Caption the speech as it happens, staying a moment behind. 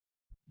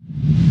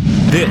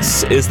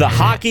This is the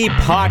Hockey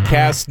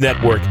Podcast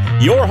Network,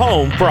 your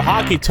home for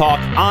hockey talk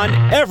on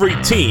every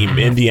team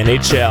in the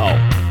NHL.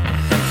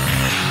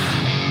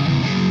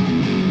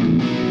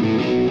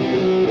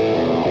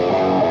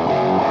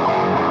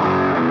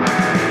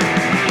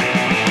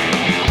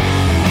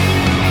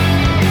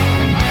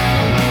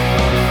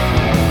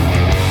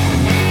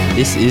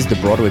 This is the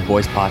Broadway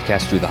Boys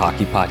podcast through the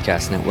Hockey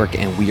Podcast Network,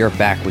 and we are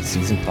back with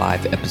Season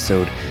 5,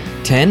 Episode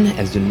 10,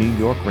 as the New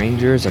York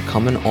Rangers are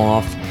coming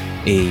off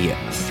a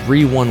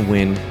 3-1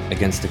 win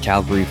against the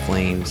Calgary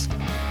Flames.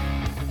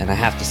 And I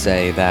have to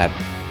say that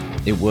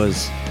it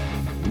was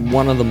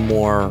one of the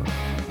more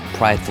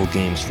prideful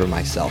games for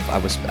myself. I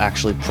was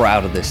actually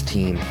proud of this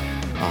team,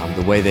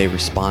 the way they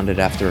responded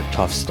after a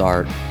tough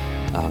start,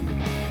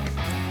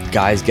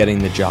 guys getting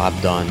the job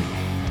done,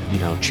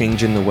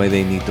 changing the way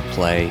they need to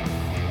play,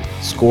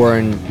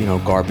 scoring,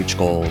 garbage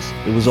goals.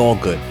 It was all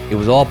good. It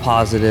was all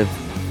positive.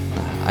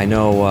 I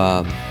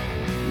know,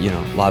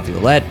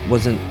 Laviolette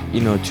wasn't,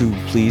 too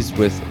pleased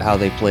with how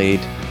they played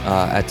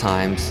at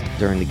times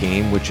during the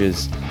game, which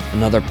is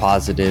another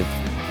positive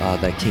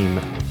that came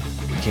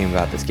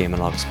about this game,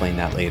 and I'll explain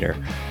that later.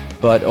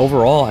 But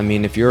overall,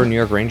 if you're a New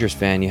York Rangers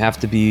fan, you have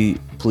to be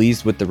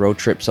pleased with the road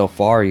trip so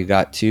far. You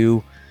got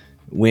 2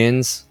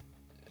 wins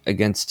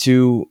against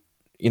 2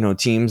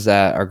 teams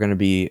that are going to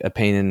be a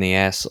pain in the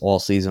ass all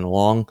season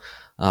long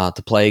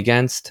to play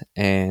against.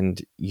 And,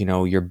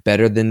 you're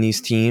better than these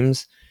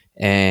teams,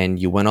 and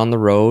you went on the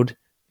road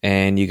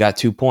and you got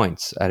 2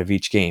 points out of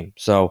each game.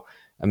 So,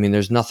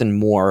 there's nothing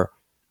more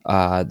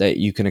that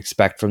you can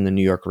expect from the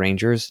New York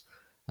Rangers.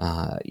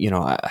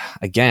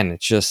 Again,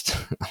 it's just,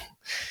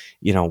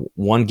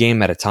 one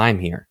game at a time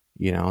here.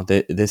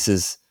 This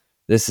is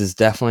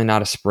definitely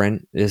not a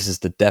sprint. This is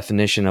the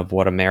definition of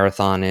what a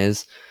marathon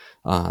is.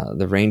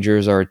 The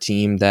Rangers are a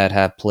team that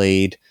have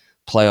played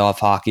playoff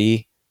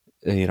hockey,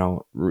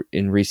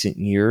 in recent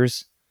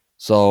years.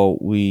 So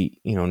we,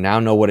 now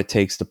know what it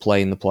takes to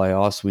play in the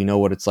playoffs. We know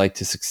what it's like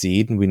to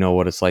succeed, and we know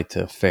what it's like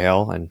to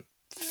fail, and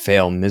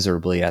fail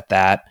miserably at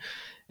that.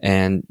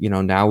 And,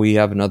 now we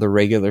have another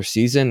regular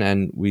season,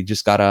 and we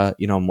just gotta,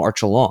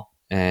 march along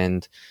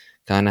and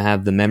kind of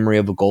have the memory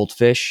of a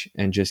goldfish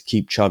and just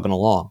keep chugging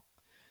along.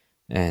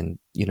 And,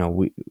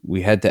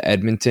 we head to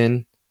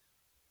Edmonton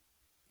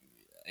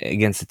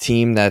against a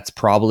team that's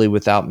probably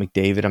without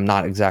McDavid. I'm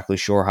not exactly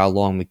sure how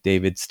long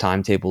McDavid's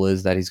timetable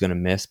is that he's going to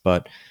miss,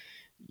 but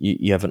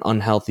you have an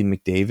unhealthy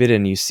McDavid,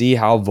 and you see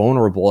how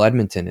vulnerable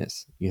Edmonton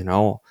is.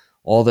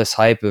 All this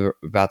hype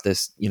about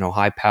this,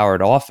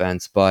 high-powered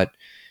offense, but,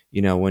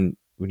 when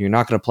you're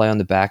not going to play on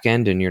the back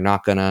end and you're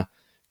not going to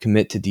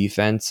commit to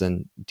defense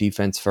and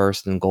defense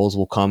first and goals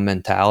will come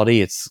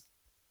mentality, it's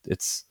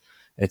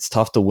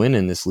tough to win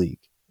in this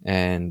league.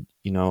 And,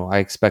 I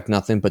expect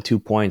nothing but 2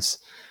 points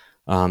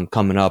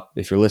coming up.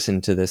 If you're listening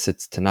to this,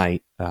 it's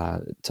tonight.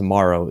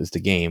 Tomorrow is the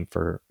game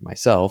for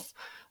myself.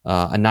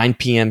 A 9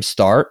 p.m.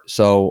 start,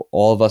 so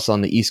all of us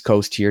on the East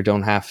Coast here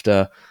don't have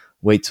to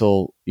wait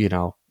till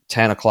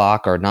 10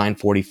 o'clock or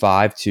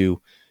 9:45 to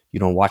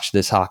watch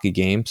this hockey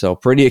game. So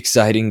pretty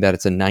exciting that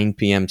it's a 9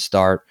 p.m.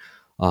 start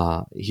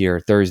here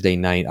Thursday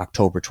night,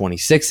 October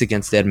 26th,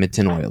 against the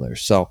Edmonton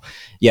Oilers. So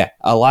yeah,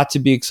 a lot to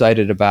be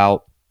excited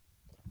about.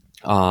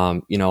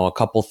 A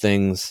couple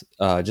things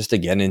just to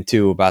get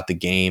into about the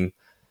game.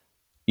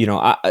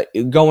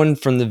 Going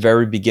from the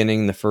very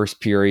beginning, the first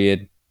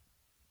period,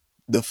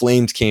 the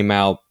Flames came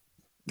out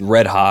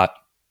red hot.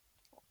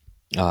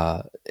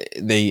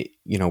 They,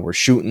 were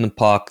shooting the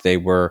puck. They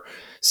were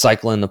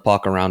cycling the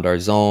puck around our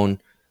zone.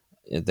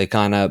 They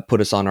kind of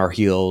put us on our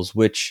heels,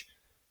 which,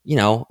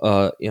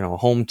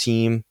 home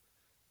team,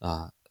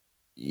 hyped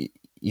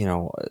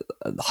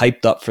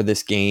up for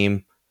this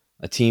game,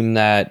 a team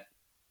that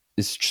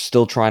is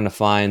still trying to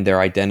find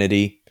their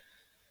identity.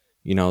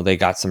 They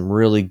got some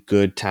really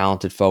good,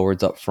 talented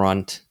forwards up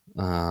front.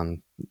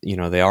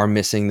 They are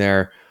missing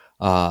their,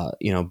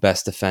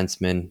 best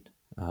defenseman.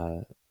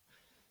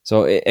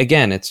 So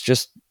again, it's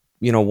just,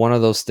 one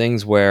of those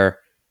things where,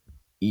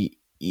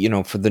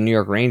 for the New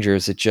York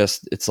Rangers,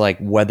 it's like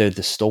weather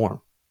the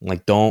storm.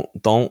 Like,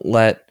 don't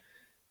let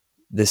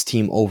this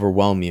team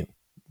overwhelm you.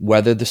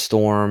 Weather the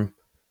storm,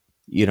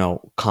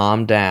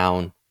 calm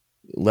down,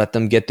 let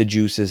them get the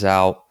juices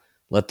out,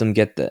 let them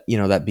get the,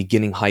 that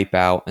beginning hype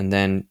out, and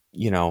then,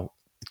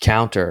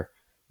 counter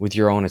with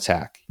your own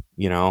attack,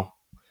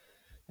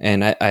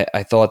 And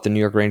I thought the New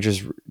York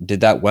Rangers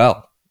did that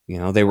well.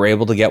 They were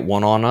able to get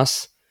one on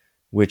us,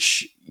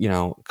 which,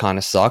 kind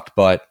of sucked.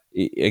 But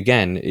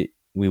again,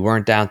 we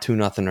weren't down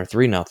 2-0 or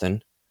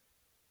 3-0.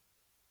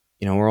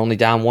 We're only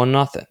down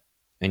 1-0.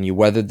 And you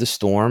weathered the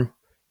storm.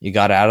 You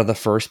got out of the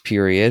first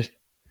period.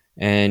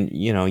 And,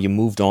 you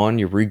moved on.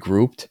 You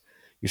regrouped.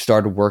 You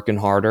started working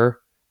harder.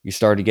 You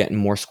started getting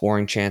more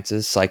scoring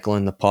chances,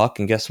 cycling the puck.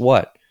 And guess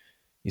what?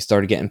 You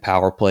started getting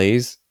power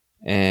plays.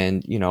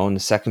 And, in the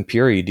second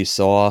period, you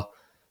saw,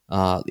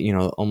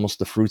 almost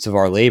the fruits of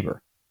our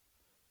labor.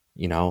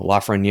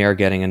 Lafreniere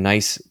getting a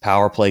nice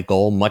power play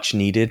goal, much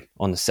needed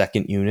on the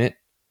second unit.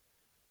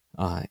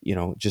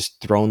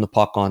 Just throwing the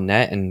puck on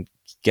net and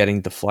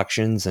getting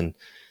deflections and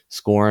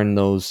scoring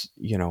those,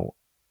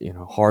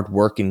 hard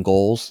working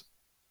goals,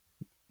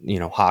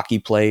 hockey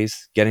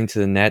plays, getting to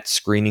the net,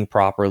 screening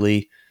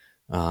properly,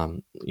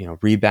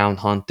 rebound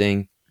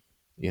hunting,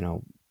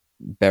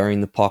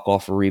 burying the puck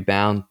off a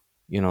rebound,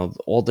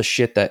 all the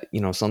shit that,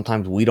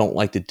 sometimes we don't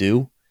like to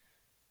do.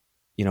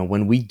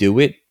 When we do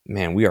it,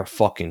 man, we are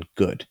fucking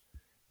good.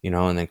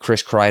 And then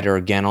Chris Kreider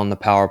again on the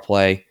power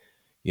play.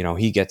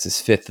 He gets his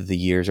 5th of the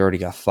year. He's already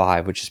got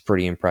 5, which is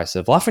pretty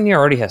impressive. Lafreniere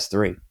already has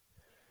 3.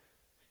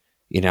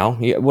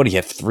 What do you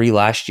have 3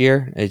 last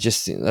year?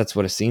 That's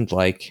what it seemed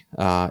like.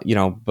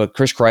 But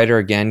Chris Kreider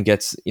again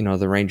gets,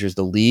 the Rangers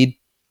the lead.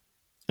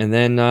 And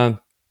then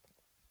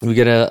we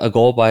get a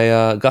goal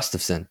by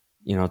Gustafson,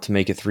 to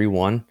make it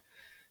 3-1.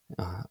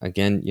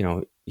 Again,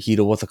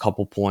 Hedel with a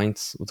couple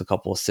points, with a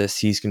couple assists,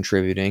 he's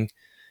contributing.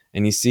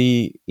 And you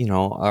see,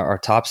 our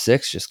top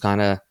 6 just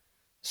kind of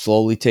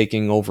slowly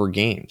taking over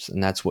games.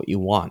 And that's what you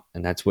want.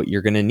 And that's what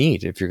you're going to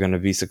need if you're going to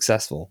be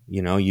successful.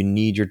 You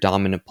need your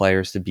dominant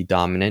players to be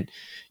dominant.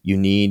 You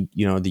need,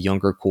 the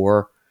younger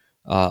core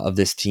of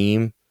this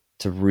team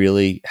to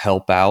really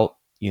help out,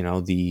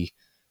 the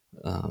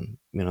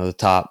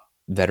top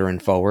veteran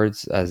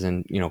forwards, as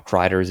in,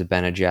 Kreider,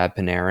 Zibanejad,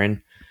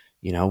 Panarin.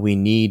 We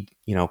need,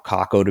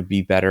 Kakko to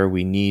be better.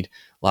 We need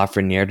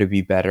Lafreniere to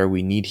be better.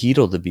 We need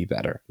Hedel to be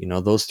better.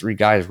 Those 3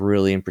 guys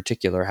really in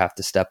particular have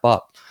to step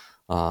up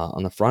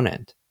on the front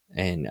end.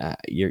 And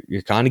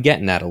you're kind of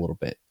getting that a little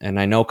bit. And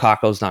I know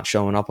Kakko's not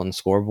showing up on the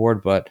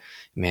scoreboard, but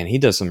man, he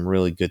does some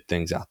really good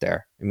things out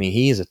there. I mean,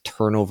 he is a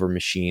turnover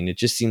machine. It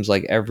just seems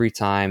like every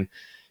time,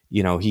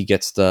 he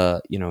gets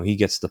the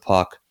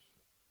puck,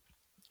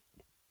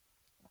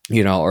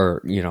 he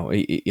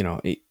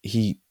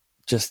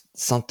just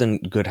something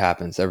good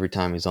happens every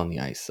time he's on the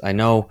ice. I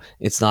know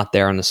it's not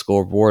there on the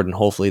scoreboard, and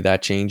hopefully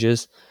that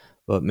changes,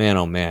 but man,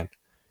 oh man,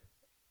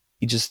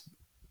 he just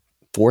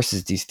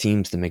forces these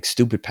teams to make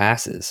stupid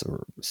passes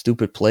or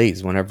stupid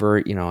plays whenever,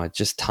 it's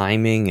just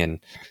timing and,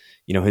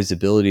 his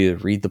ability to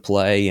read the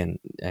play and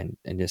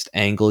just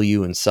angle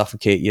you and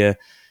suffocate you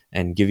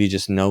and give you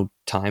just no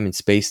time and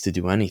space to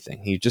do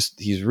anything.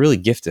 He's really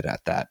gifted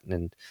at that.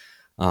 And,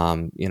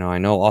 I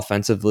know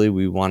offensively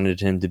we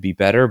wanted him to be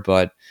better,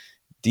 but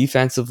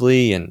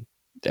defensively and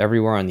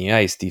everywhere on the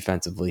ice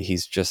defensively,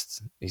 he's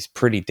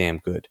pretty damn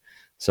good.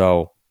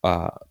 So,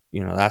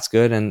 that's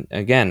good. And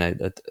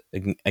again,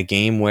 a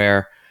game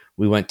where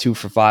we went 2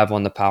 for 5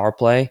 on the power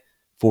play,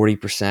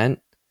 40%,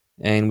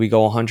 and we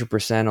go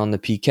 100% on the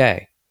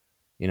PK.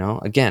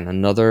 Again,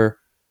 another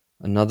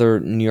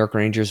New York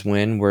Rangers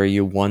win where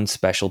you won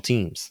special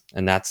teams.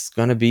 And that's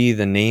going to be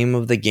the name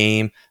of the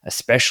game,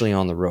 especially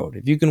on the road.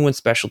 If you can win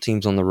special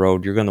teams on the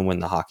road, you're going to win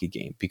the hockey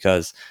game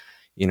because,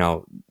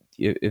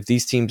 if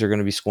these teams are going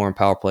to be scoring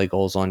power play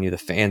goals on you, the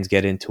fans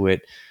get into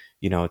it,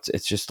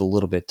 it's just a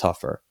little bit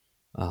tougher.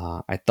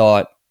 I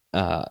thought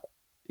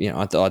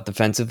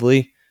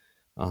defensively,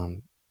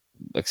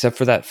 except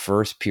for that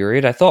first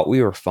period, I thought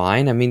we were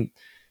fine. I mean,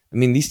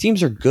 these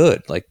teams are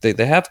good. Like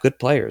they have good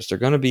players. They're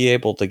going to be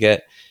able to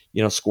get,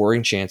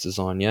 scoring chances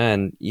on you.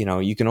 And,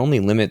 you can only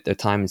limit their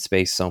time and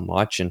space so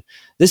much. And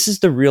this is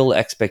the real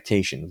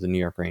expectation of the New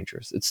York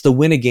Rangers. It's to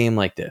win a game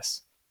like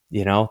this.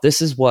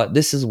 This is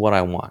what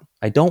I want.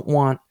 I don't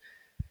want,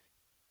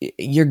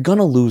 you're going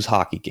to lose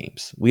hockey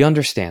games. We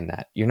understand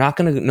that. You're not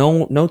going to,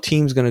 no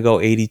team's going to go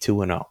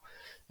 82-0.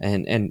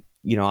 And,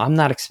 I'm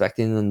not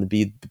expecting them to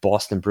be the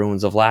Boston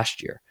Bruins of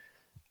last year.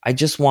 I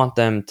just want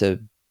them to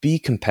be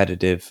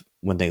competitive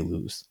when they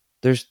lose.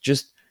 There's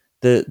just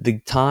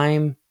the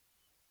times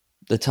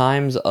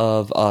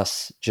of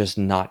us just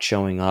not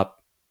showing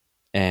up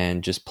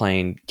and just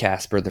playing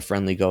Casper the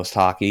Friendly Ghost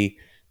hockey,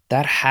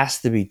 that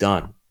has to be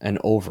done and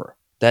over.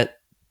 That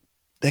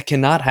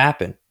cannot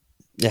happen.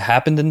 It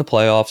happened in the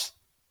playoffs.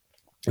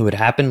 It would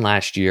happen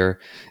last year.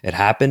 It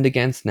happened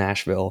against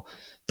Nashville.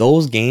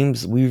 Those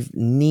games, we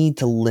need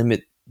to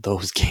limit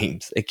those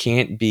games. It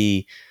can't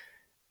be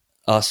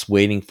us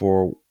waiting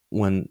for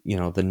when,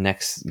 the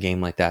next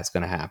game like that's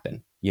going to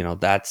happen.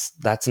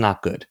 That's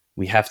not good.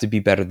 We have to be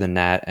better than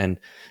that. And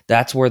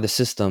that's where the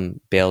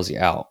system bails you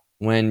out.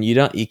 When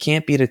you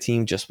can't beat a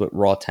team just with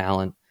raw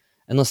talent.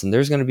 And listen,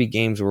 there's going to be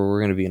games where we're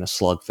going to be in a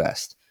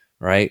slugfest,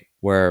 right?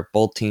 Where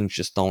both teams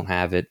just don't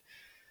have it.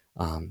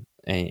 And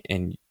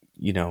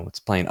it's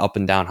playing up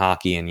and down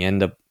hockey, and you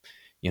end up,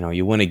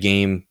 you win a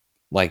game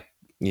like,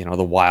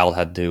 the Wild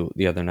had to do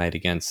the other night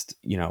against,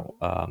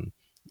 Edmonton.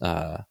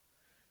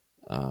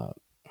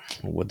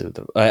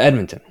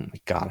 Oh my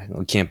God,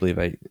 I can't believe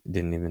I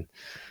didn't even,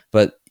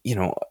 but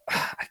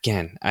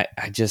again, I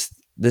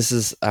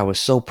was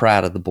so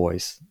proud of the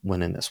boys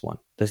winning this one.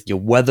 You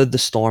weathered the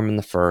storm in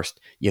the first,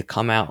 you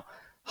come out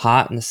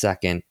hot in the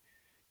second,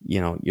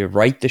 you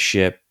right the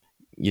ship,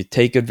 you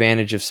take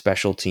advantage of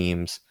special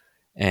teams,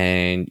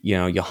 and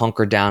you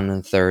hunker down in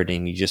the third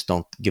and you just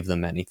don't give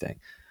them anything.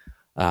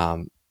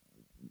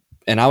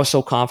 And I was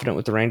so confident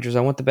with the Rangers,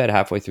 I went to bed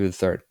halfway through the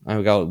third.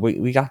 I go,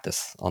 we got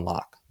this on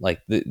lock.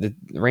 Like the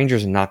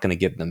Rangers are not going to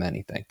give them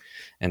anything.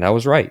 And I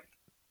was right.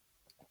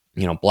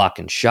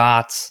 Blocking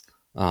shots,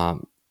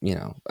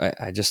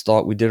 I just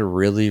thought we did a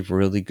really,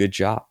 really good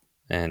job.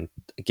 And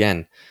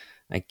again,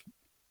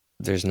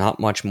 there's not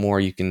much more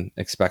you can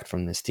expect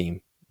from this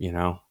team,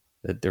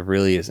 that there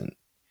really isn't.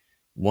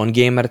 One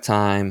game at a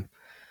time,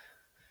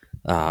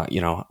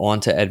 on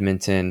to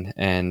Edmonton,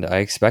 and I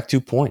expect 2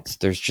 points.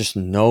 There's just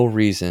no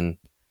reason.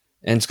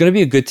 And it's going to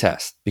be a good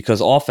test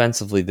because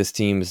offensively, this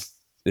team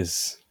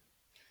is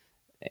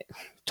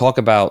talk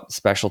about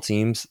special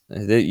teams.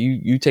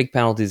 You take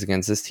penalties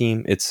against this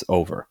team, it's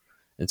over.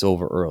 It's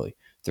over early.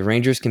 The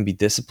Rangers can be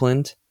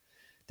disciplined.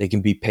 They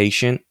can be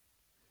patient.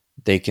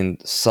 They can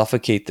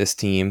suffocate this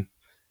team.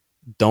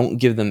 Don't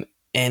give them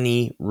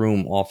any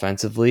room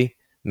offensively.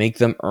 Make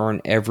them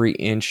earn every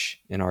inch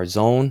in our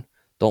zone.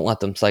 Don't let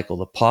them cycle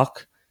the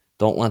puck.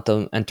 Don't let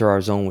them enter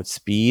our zone with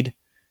speed.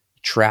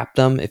 Trap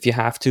them if you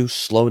have to.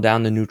 Slow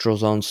down the neutral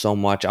zone so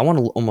much. I want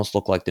to almost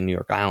look like the New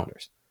York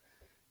Islanders.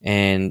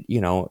 And,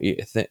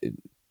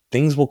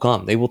 things will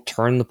come. They will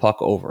turn the puck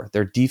over.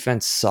 Their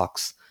defense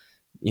sucks.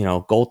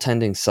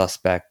 Goaltending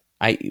suspect.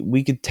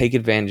 We could take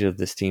advantage of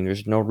this team.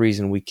 There's no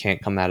reason we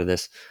can't come out of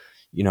this,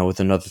 with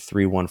another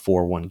 3-1,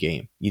 4-1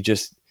 game. You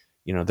just,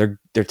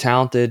 they're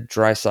talented.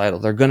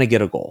 Draisaitl, they're going to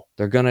get a goal.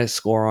 They're going to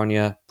score on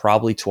you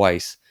probably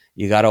twice.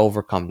 You got to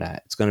overcome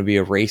that. It's going to be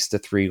a race to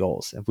 3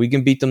 goals. If we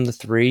can beat them to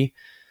 3,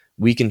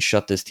 we can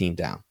shut this team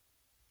down.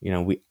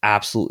 We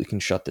absolutely can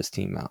shut this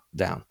team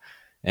down.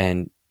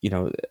 And,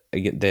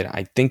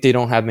 I think they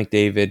don't have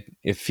McDavid.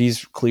 If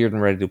he's cleared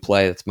and ready to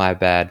play, that's my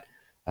bad.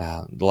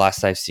 The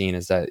last I've seen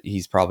is that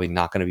he's probably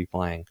not going to be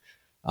playing.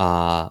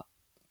 But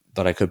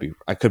I could be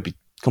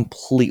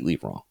completely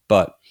wrong.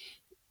 But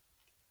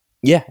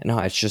yeah, no,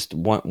 it's just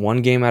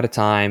one game at a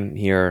time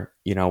here.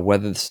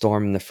 Weather the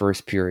storm in the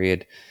first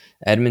period.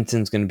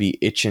 Edmonton's going to be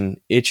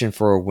itching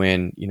for a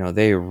win.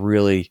 They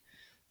really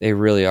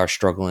are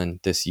struggling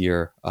this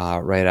year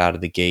right out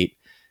of the gate.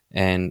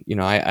 And,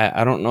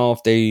 I don't know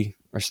if they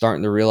are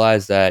starting to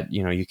realize that,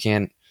 you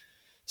can't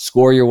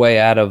score your way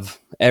out of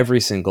every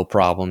single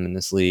problem in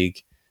this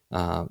league.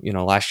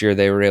 Last year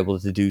they were able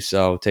to do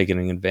so,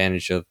 taking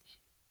advantage of,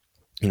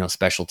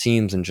 special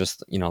teams and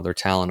just, their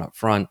talent up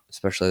front,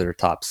 especially their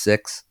top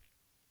 6.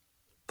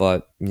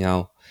 But,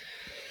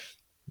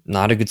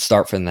 not a good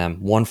start for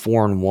them.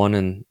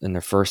 1-4-1 in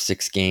their first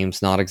 6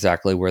 games. Not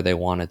exactly where they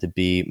wanted to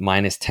be.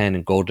 -10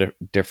 in goal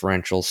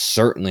differential.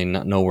 Certainly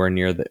not nowhere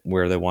near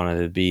where they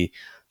wanted to be.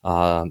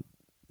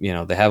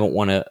 They haven't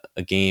won a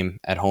game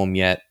at home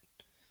yet.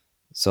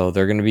 So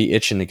they're going to be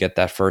itching to get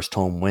that first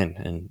home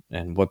win.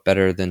 And what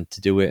better than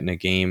to do it in a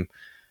game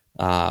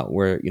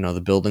where,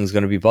 the building's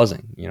going to be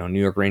buzzing.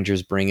 New York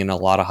Rangers bring in a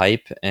lot of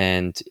hype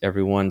and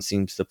everyone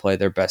seems to play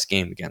their best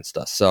game against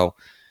us. So,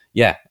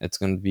 yeah, it's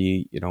going to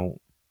be,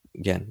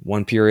 again,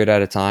 one period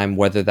at a time,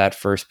 weather that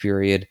first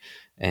period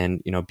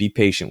and, be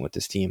patient with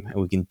this team.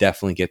 And we can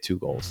definitely get 2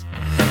 goals.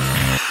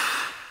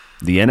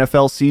 The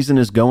NFL season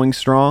is going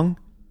strong,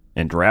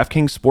 and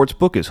DraftKings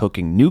Sportsbook is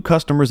hooking new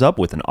customers up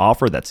with an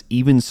offer that's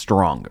even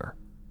stronger.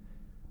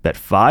 Bet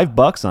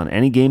 $5 on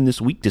any game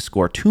this week to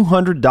score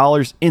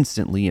 $200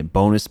 instantly in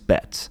bonus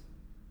bets.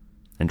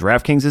 And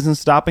DraftKings isn't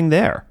stopping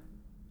there.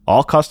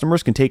 All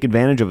customers can take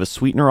advantage of a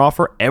sweetener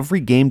offer every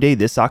game day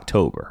this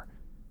October.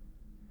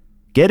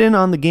 Get in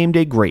on the game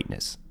day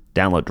greatness.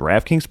 Download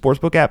DraftKings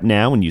Sportsbook app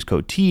now and use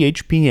code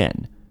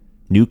THPN.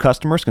 New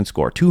customers can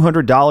score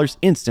 $200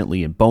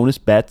 instantly in bonus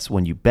bets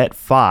when you bet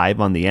 $5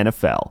 on the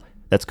NFL.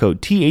 That's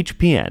code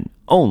THPN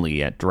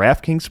only at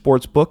DraftKings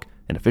Sportsbook,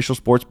 an official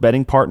sports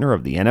betting partner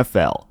of the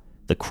NFL.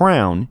 The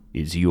crown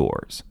is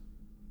yours.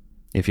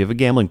 If you have a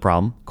gambling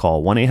problem,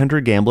 call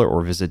 1-800-GAMBLER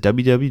or visit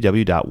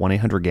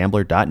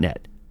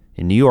www.1800gambler.net.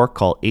 In New York,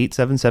 call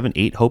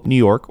 877-8-HOPE-NEW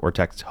YORK or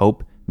text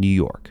HOPE-NEW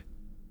YORK.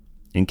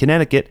 In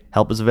Connecticut,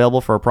 help is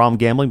available for a problem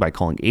gambling by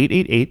calling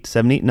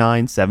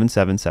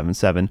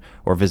 888-789-7777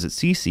 or visit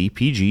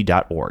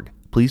ccpg.org.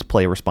 Please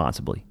play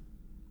responsibly.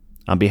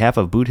 On behalf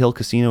of Boot Hill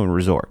Casino and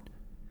Resort,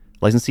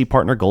 licensee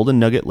partner Golden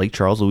Nugget, Lake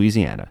Charles,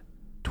 Louisiana.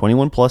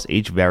 21 plus,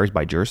 age varies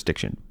by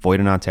jurisdiction. Void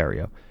in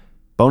Ontario.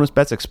 Bonus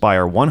bets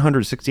expire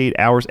 168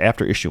 hours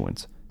after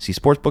issuance. See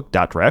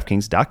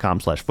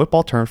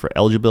sportsbook.draftkings.com/football terms for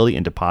eligibility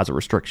and deposit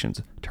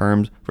restrictions.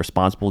 Terms,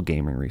 responsible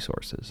gaming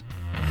resources.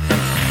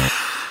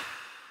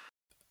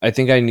 I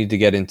think I need to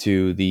get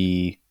into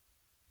the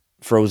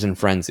Frozen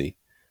Frenzy.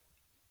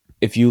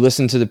 If you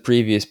listen to the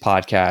previous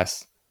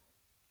podcast,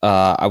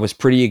 I was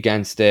pretty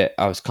against it.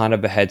 I was kind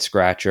of a head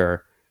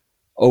scratcher.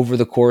 Over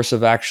the course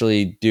of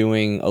actually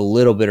doing a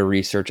little bit of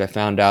research, I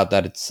found out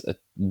that it's a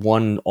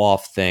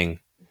one-off thing,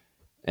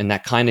 and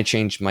that kind of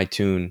changed my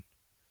tune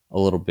a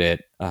little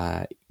bit.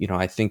 I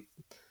think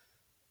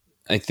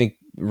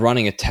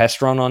running a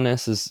test run on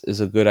this is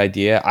a good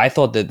idea. I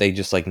thought that they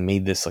just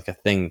made this a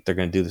thing. They're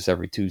going to do this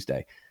every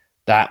Tuesday.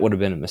 That would have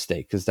been a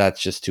mistake because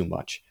that's just too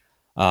much.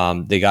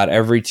 They got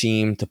every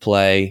team to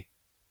play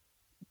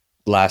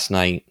last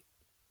night.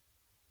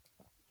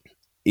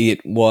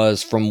 It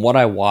was, from what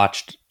I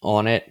watched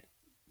on it,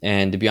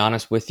 and to be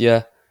honest with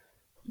you,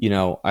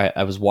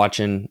 I was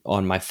watching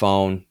on my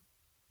phone,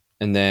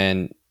 and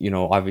then,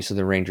 obviously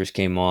the Rangers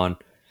came on.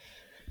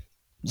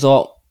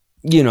 So,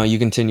 you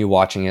continue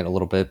watching it a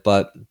little bit,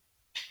 but,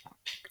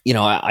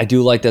 I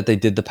do like that they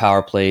did the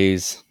power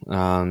plays.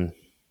 It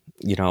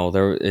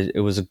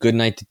was a good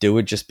night to do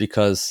it just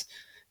because,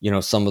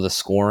 some of the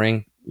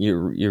scoring, you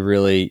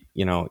really,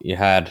 you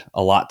had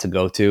a lot to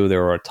go to.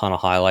 There were a ton of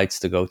highlights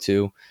to go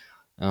to,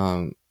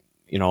 kind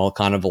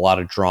of a lot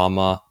of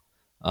drama,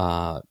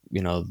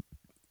 you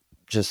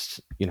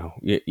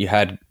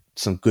had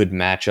some good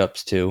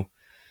matchups too.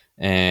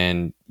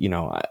 And,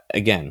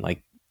 again,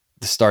 like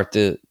to start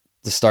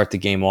the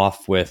game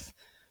off with,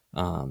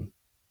 oh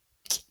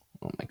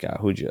my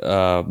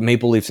God,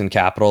 Maple Leafs and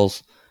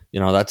Capitals,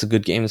 that's a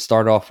good game to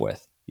start off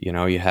with.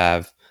 You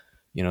have,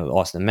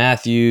 Austin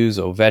Matthews,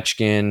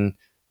 Ovechkin,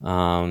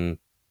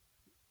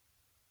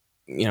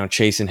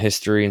 chasing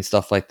history and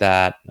stuff like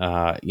that.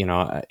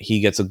 He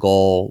gets a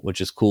goal,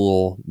 which is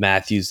cool.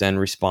 Matthews then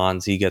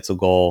responds, he gets a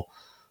goal.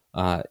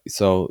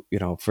 So,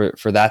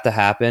 for that to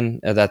happen,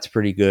 that's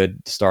pretty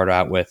good to start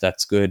out with.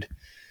 That's good.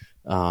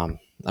 I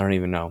don't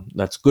even know.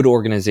 That's good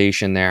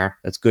organization there.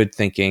 That's good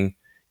thinking,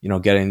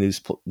 getting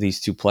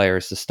these two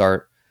players to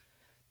start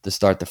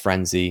the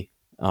frenzy.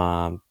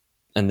 And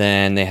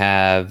then they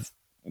have,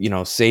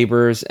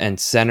 Sabres and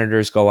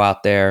Senators go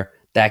out there.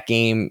 That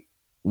game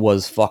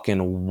was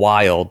fucking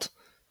wild.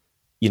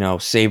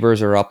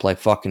 Sabres are up like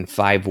fucking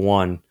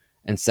 5-1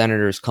 and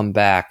Senators come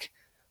back.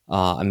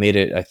 I made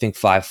it, I think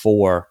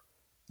 5-4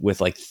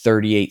 with like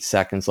 38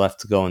 seconds left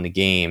to go in the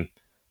game.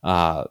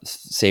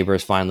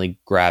 Sabres finally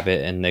grab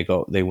it and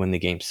they win the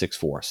game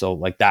 6-4. So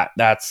like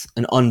that's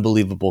an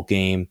unbelievable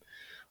game.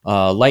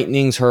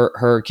 Lightning's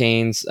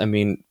Hurricanes. I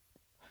mean,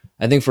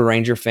 I think for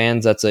Ranger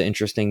fans, that's an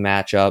interesting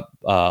matchup.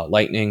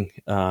 Lightning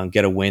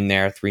get a win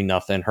there,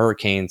 3-0.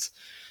 Hurricanes,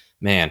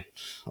 man,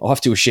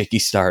 off to a shaky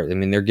start. I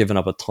mean, they're giving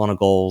up a ton of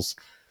goals.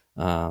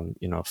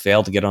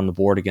 Failed to get on the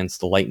board against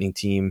the Lightning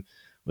team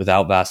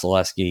without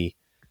Vasilevsky.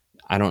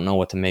 I don't know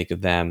what to make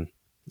of them.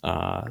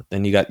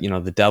 Then you got,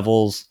 the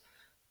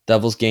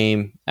Devils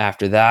game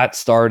after that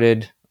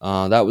started.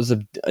 That was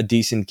a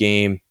decent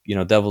game.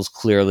 Devils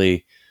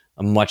clearly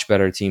a much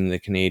better team than the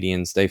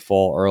Canadians. They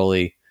fall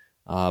early,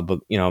 but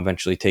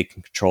eventually take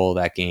control of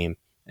that game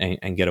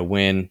and get a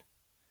win.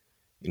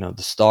 The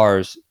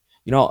Stars,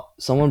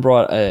 someone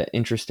brought an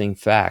interesting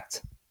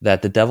fact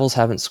that the Devils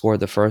haven't scored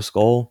the first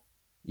goal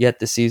yet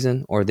this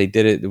season, or they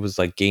did it. It was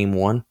like game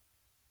 1,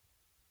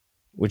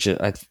 which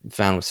I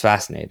found was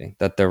fascinating,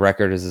 that their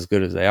record is as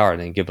good as they are.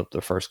 They give up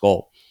the first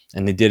goal.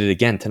 And they did it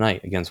again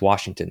tonight against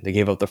Washington. They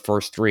gave up the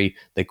first 3.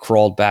 They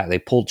crawled back. They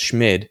pulled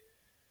Schmid,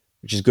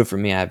 which is good for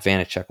me. I have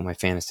Vanacek on my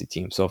fantasy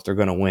team. So if they're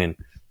going to win,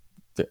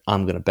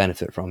 I'm going to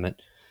benefit from it.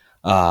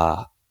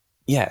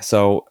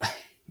 So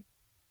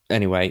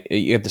anyway,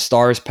 you have the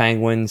Stars,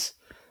 Penguins.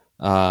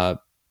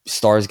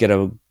 Stars get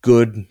a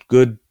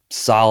good,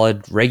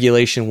 solid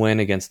regulation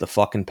win against the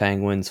fucking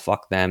Penguins.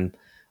 Fuck them.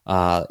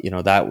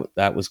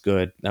 That was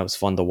good. That was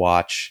fun to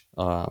watch.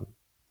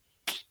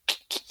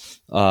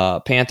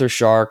 Panthers,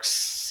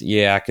 Sharks.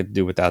 Yeah, I could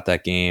do without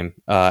that game.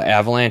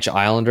 Avalanche,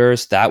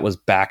 Islanders. That was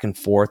back and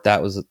forth.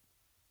 That was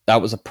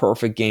a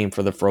perfect game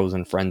for the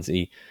Frozen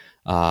Frenzy.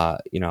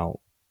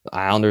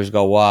 Islanders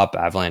go up,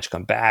 Avalanche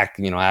come back.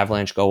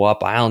 Avalanche go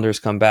up, Islanders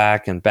come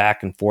back and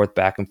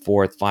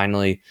forth.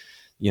 Finally,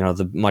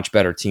 the much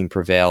better team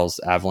prevails.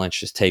 Avalanche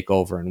just take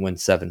over and win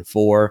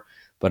 7-4.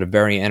 But a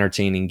very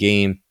entertaining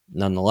game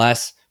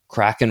nonetheless.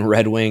 Kraken,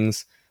 Red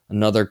Wings,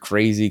 another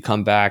crazy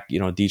comeback.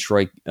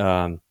 Detroit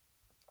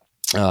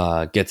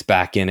gets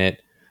back in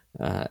it,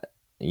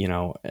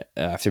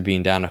 after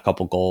being down a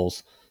couple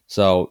goals.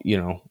 So,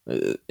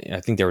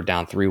 I think they were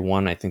down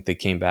 3-1. I think they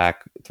came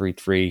back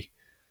 3-3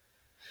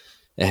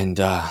 and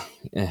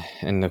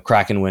the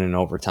Kraken win in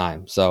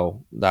overtime.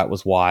 So that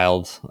was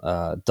wild.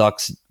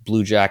 Ducks,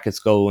 Blue Jackets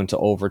go into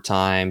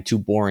overtime. 2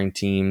 boring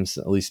teams,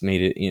 at least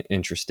made it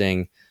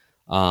interesting.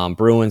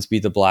 Bruins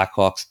beat the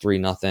Blackhawks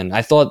 3-0.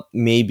 I thought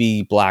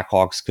maybe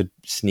Blackhawks could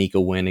sneak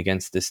a win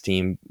against this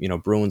team.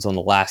 Bruins on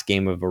the last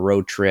game of a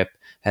road trip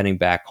heading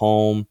back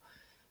home.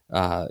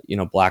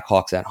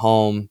 Blackhawks at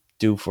home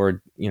due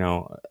for,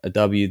 a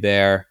W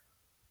there,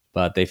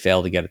 but they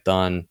failed to get it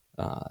done.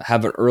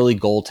 Have an early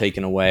goal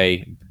taken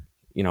away.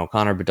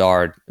 Connor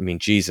Bedard, I mean,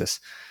 Jesus,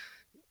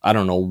 I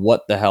don't know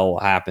what the hell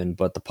happened,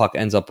 but the puck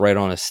ends up right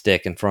on a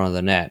stick in front of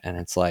the net. And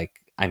it's like,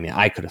 I mean,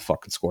 I could have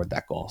fucking scored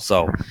that goal.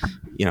 So,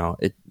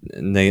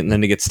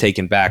 then it gets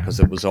taken back because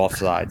it was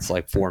offsides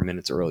like 4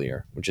 minutes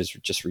earlier, which is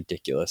just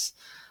ridiculous.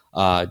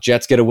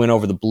 Jets get a win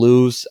over the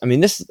Blues. A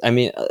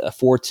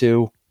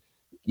 4-2,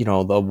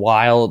 the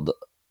Wild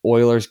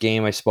Oilers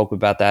game, I spoke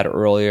about that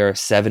earlier,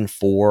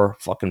 7-4,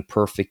 fucking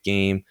perfect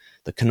game.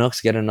 The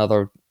Canucks get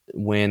another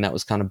win. That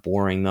was kind of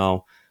boring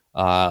though.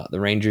 The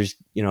Rangers,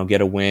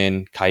 get a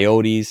win.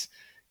 Coyotes,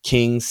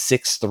 Kings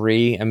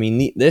 6-3. I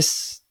mean,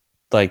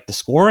 the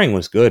scoring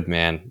was good,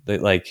 man.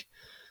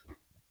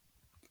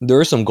 There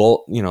are some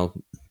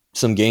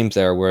some games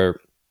there where,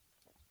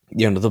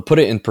 to put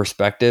it in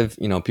perspective,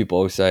 people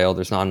always say, oh,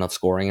 there's not enough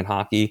scoring in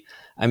hockey.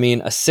 I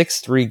mean, a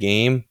 6-3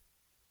 game,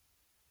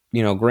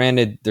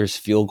 granted there's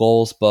field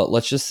goals, but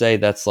let's just say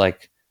that's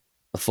like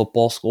a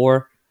football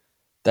score,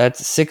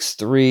 that's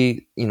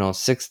 6-3,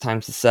 6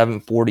 times 7,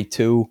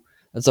 42.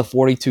 That's a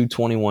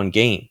 42-21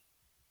 game,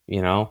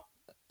 you know?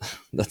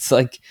 That's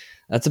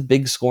a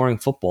big scoring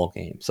football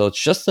game. So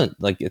it's just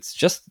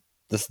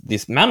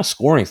this amount of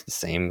scoring is the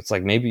same. It's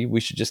like maybe we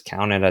should just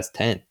count it as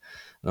 10.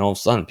 And all of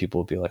a sudden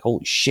people would be like,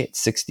 holy shit,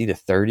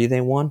 60-30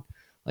 they won?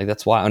 Like,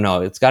 that's why.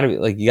 No, it's got to be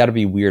like, you got to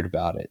be weird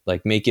about it.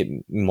 Like, make it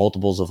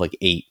multiples of like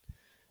 8,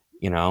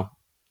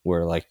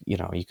 where like, you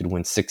could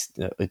win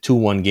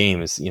 2-1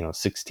 game is,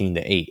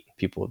 16-8.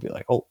 People would be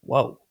like, oh,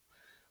 whoa, what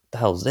the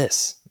hell is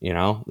this?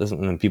 And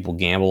then people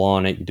gamble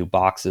on it. You do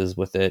boxes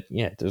with it.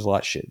 Yeah, there's a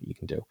lot of shit you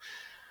can do.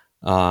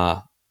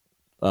 But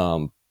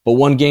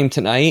one game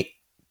tonight,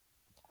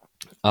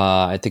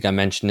 I think I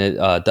mentioned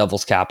it,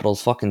 Devils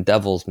Capitals, fucking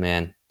Devils,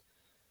 man.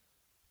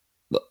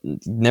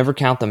 Never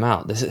count them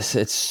out.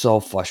 It's so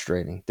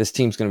frustrating. This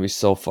team's going to be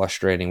so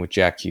frustrating with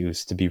Jack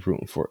Hughes to be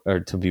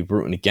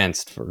rooting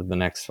against for the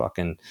next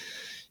fucking,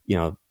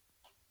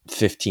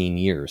 15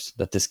 years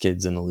that this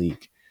kid's in the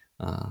league.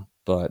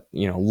 But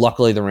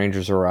luckily the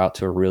Rangers are out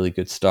to a really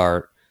good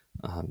start,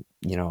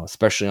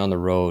 especially on the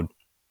road,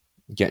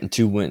 getting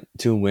two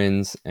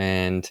wins.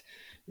 And,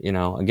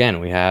 again,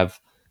 we have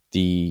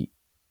the,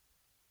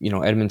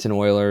 Edmonton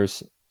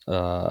Oilers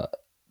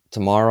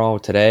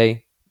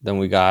today. Then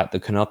we got the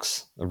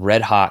Canucks, a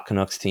red hot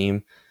Canucks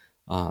team,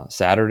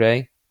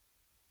 Saturday.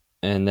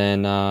 And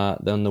then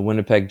the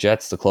Winnipeg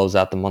Jets to close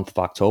out the month of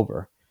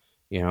October.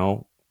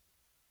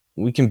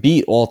 We can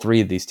beat all three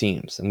of these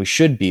teams, and we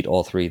should beat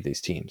all three of these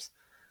teams.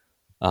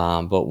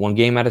 But one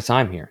game at a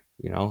time here,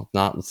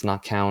 let's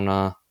not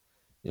count,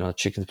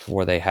 chickens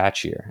before they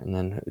hatch here. And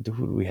then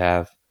who do we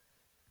have?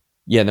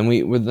 Yeah, then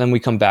we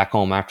come back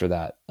home after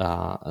that.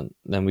 And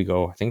then we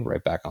go, I think,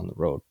 right back on the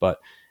road. But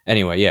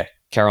anyway, yeah,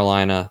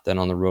 Carolina, then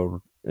on the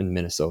road in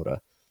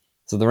Minnesota.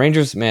 So the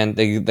Rangers, man,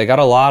 they got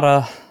a lot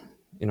of,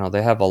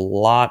 they have a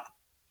lot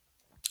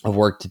of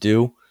work to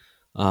do,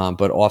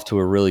 but off to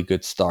a really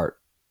good start.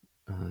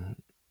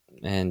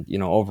 And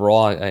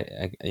overall,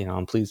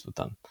 I'm pleased with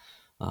them.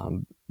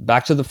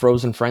 Back to the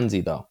Frozen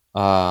Frenzy, though.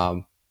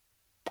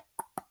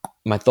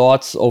 My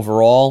thoughts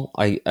overall,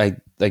 I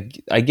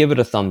give it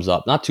a thumbs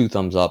up, not 2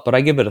 thumbs up, but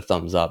I give it a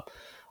thumbs up.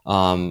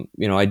 I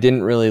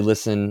didn't really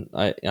listen.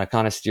 I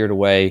kind of steered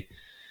away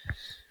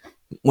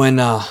when,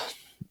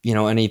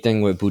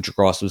 anything with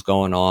Bucharest was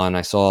going on.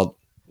 I saw,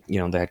 they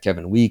had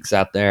Kevin Weeks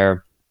out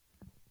there,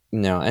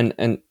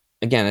 and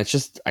again, it's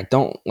just, I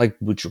don't like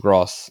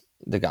Bucharest,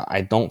 the guy. I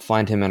don't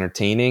find him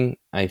entertaining.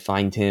 I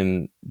find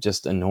him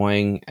just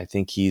annoying. I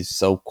think he's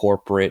so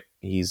corporate.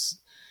 He's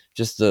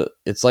just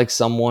it's like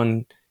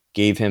someone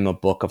gave him a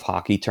book of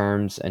hockey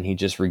terms and he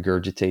just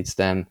regurgitates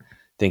them,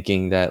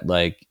 thinking that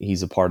like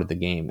he's a part of the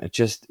game.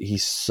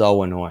 He's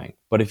so annoying.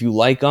 But if you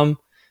like him,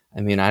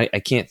 I mean, I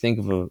can't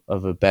think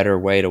of a better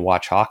way to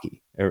watch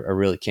hockey. I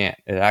really can't.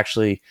 It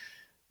actually,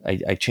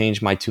 I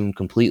changed my tune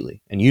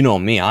completely. And you know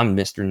me, I'm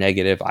Mr.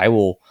 Negative. I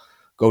will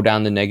go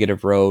down the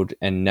negative road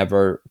and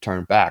never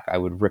turn back. I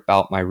would rip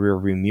out my rear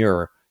view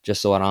mirror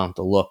just so I don't have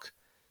to look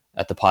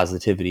at the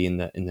positivity in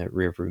the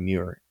rear view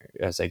mirror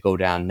as I go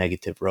down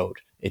negative road.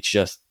 It's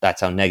just, that's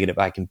how negative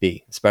I can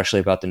be, especially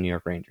about the New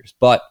York Rangers.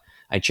 But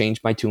I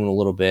changed my tune a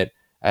little bit.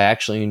 I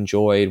actually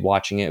enjoyed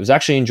watching it. It was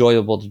actually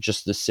enjoyable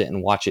to sit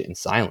and watch it in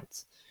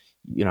silence.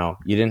 You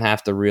didn't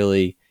have to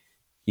really,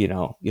 you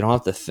don't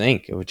have to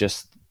think. It was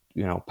just,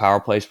 power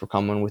plays were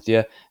coming with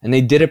you, and they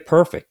did it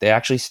perfect. They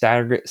actually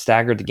staggered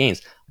the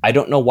games. I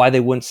don't know why they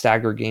wouldn't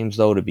stagger games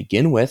though to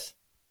begin with.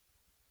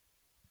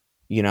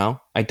 I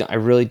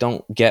really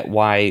don't get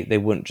why they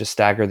wouldn't just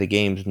stagger the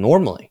games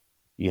normally.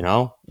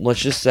 Let's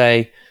just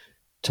say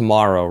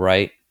tomorrow,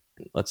 right?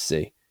 Let's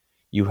see.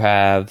 You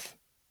have,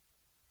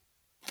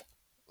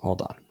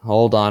 hold on.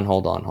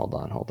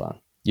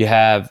 You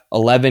have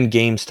 11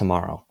 games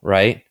tomorrow,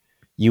 right?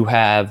 You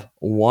have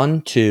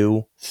 1,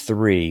 2,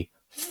 3,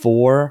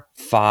 4,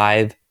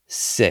 5,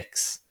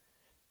 6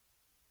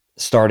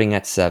 starting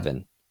at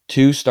 7,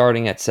 2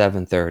 starting at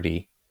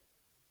 7:30,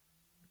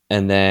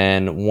 and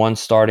then 1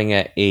 starting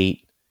at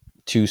 8,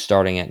 2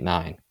 starting at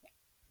 9.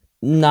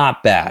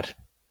 Not bad,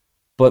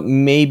 but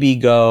maybe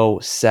go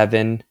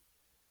 7,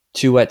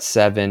 2 at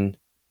 7,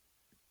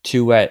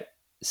 2 at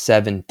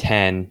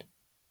 7:10,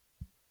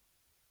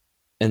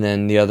 and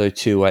then the other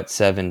 2 at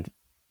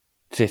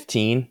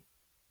 7:15.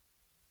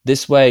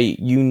 This way,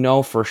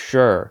 for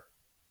sure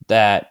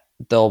that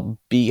there'll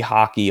be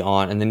hockey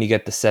on, and then you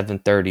get the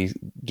 7:30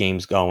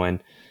 games going,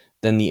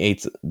 then the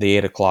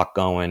 8 o'clock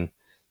going.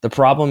 The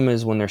problem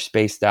is when they're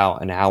spaced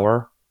out an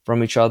hour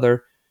from each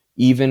other,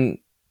 even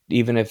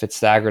if it's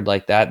staggered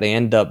like that, they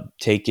end up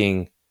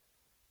taking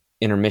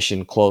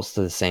intermission close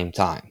to the same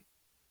time.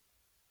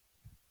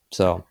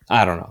 So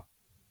I don't know.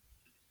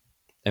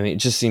 I mean, it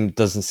just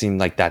doesn't seem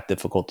like that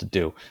difficult to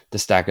do, to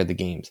stagger the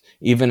games,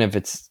 even if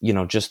it's,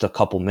 just a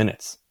couple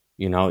minutes.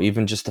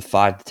 Even just the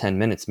 5 to 10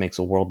 minutes makes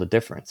a world of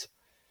difference,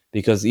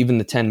 because even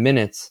the 10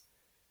 minutes,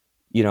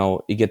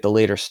 you get the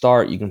later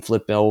start, you can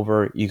flip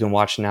over, you can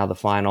watch now the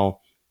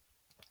final,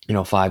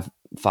 5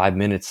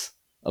 minutes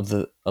of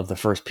the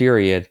first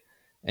period,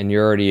 and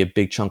you're already a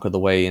big chunk of the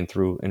way in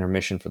through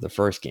intermission for the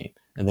first game,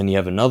 and then you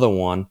have another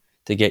one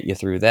to get you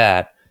through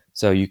that,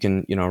 so you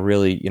can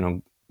really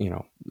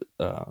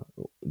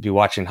be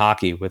watching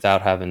hockey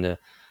without having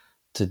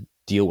to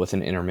deal with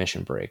an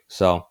intermission break.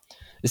 So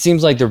it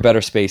seems like they're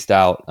better spaced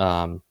out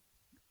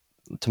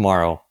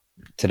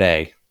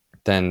today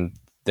than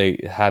they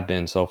have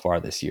been so far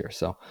this year.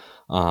 So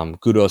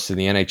kudos to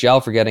the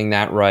NHL for getting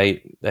that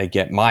right. They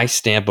get my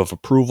stamp of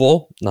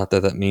approval. Not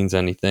that that means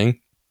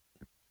anything.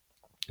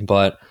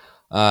 But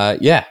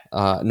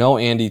no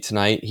Andy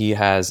tonight. He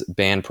has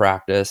band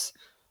practice.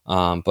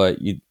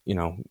 But you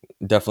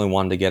definitely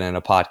wanted to get in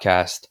a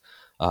podcast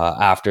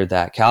after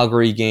that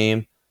Calgary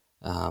game.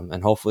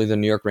 And hopefully the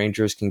New York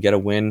Rangers can get a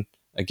win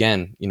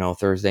again,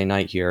 Thursday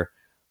night here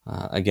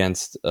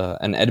against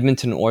an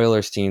Edmonton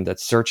Oilers team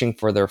that's searching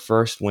for their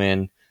first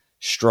win,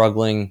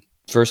 struggling,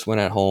 first win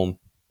at home,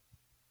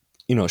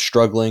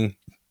 struggling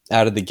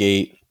out of the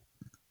gate,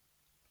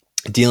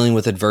 dealing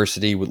with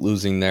adversity with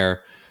losing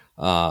their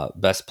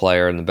best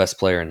player and the best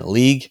player in the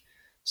league.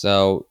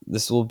 So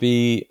this will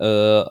be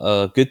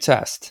a good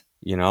test.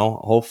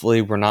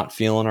 Hopefully we're not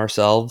feeling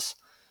ourselves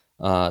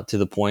to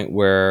the point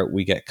where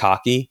we get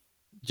cocky.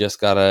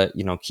 Just gotta,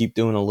 keep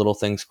doing the little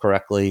things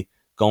correctly,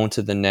 going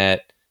to the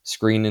net,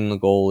 screening the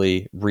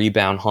goalie,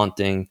 rebound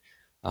hunting,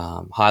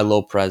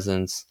 high-low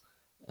presence.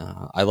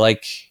 I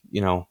like,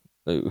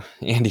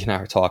 Andy and I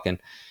were talking,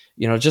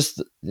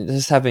 just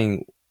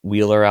having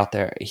Wheeler out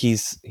there.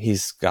 He's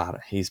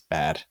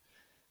bad.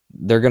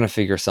 They're going to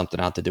figure something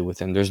out to do with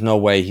him. There's no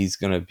way he's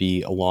going to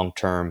be a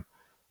long-term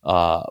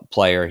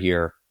player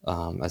here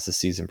as the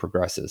season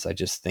progresses. I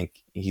just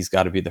think he's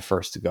got to be the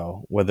first to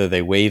go, whether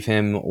they waive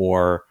him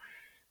or,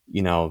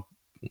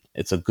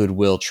 it's a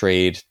goodwill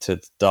trade to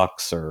the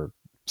Ducks or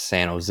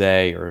San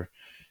Jose or,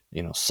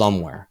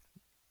 somewhere.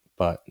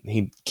 But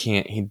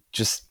it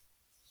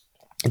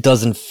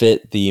doesn't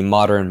fit the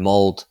modern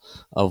mold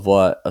of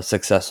what a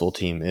successful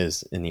team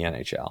is in the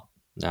NHL.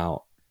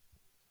 Now,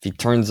 if he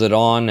turns it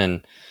on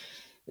and,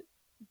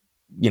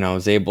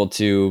 is able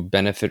to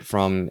benefit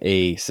from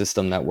a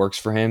system that works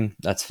for him,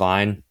 that's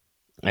fine.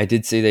 I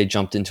did say they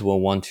jumped into a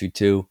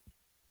 1-2-2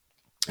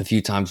 a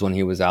few times when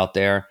he was out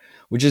there,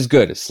 which is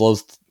good. It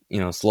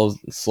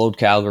slowed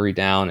Calgary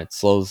down. It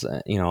slows,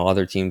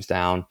 other teams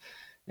down,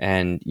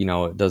 and,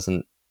 it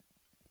doesn't,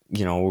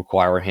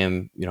 require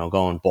him,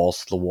 going balls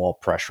to the wall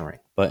pressuring.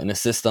 But in a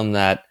system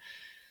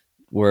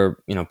where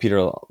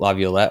Peter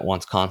Laviolette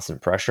wants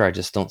constant pressure, I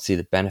just don't see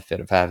the benefit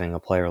of having a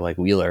player like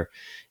Wheeler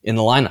in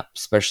the lineup,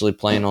 especially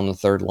playing on the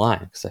third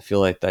line, because I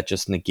feel like that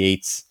just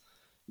negates,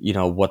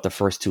 what the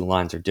first two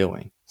lines are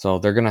doing. So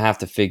they're going to have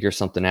to figure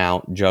something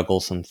out, juggle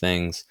some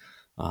things.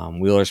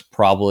 Wheeler's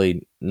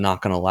probably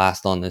not going to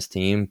last on this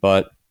team,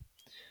 but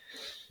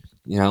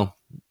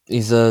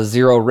he's a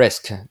zero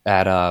risk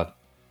at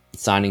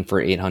signing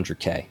for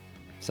 $800K.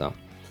 So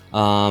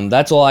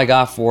that's all I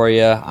got for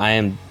you. I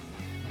am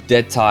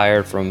dead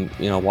tired from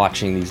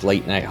watching these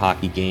late night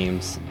hockey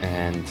games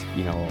and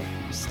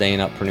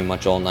staying up pretty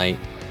much all night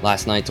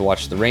last night to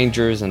watch the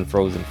Rangers and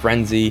Frozen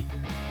Frenzy.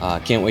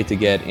 Can't wait to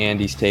get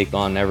Andy's take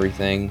on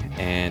everything,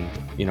 and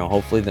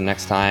hopefully the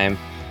next time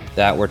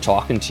that we're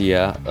talking to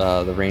you,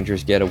 the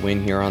Rangers get a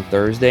win here on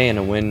Thursday and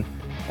a win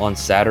on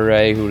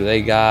Saturday. Who do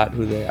they got?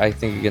 I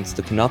think against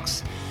the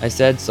Canucks, I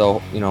said. So,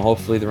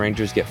 hopefully the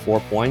Rangers get 4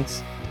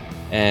 points,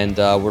 and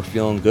we're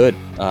feeling good,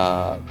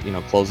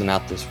 closing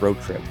out this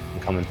road trip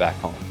and coming back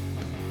home.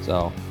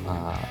 So,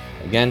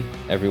 again,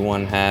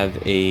 everyone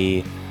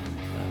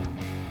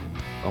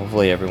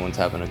hopefully everyone's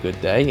having a good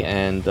day,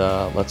 and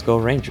let's go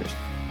Rangers.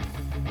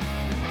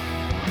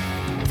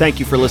 Thank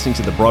you for listening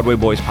to the Broadway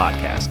Boys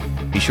Podcast.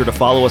 Be sure to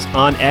follow us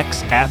on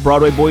X at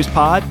Broadway Boys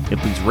Pod, and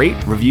please rate,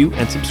 review,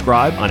 and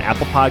subscribe on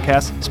Apple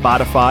Podcasts,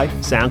 Spotify,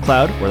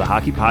 SoundCloud, or the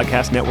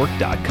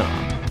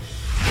HockeyPodcastNetwork.com.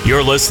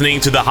 You're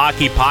listening to the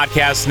Hockey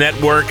Podcast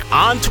Network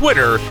on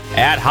Twitter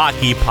at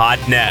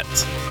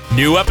HockeyPodNet.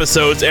 New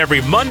episodes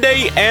every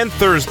Monday and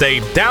Thursday.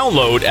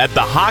 Download at the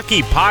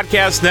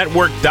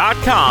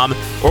HockeyPodcastNetwork.com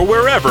or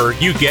wherever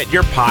you get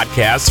your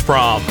podcasts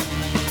from.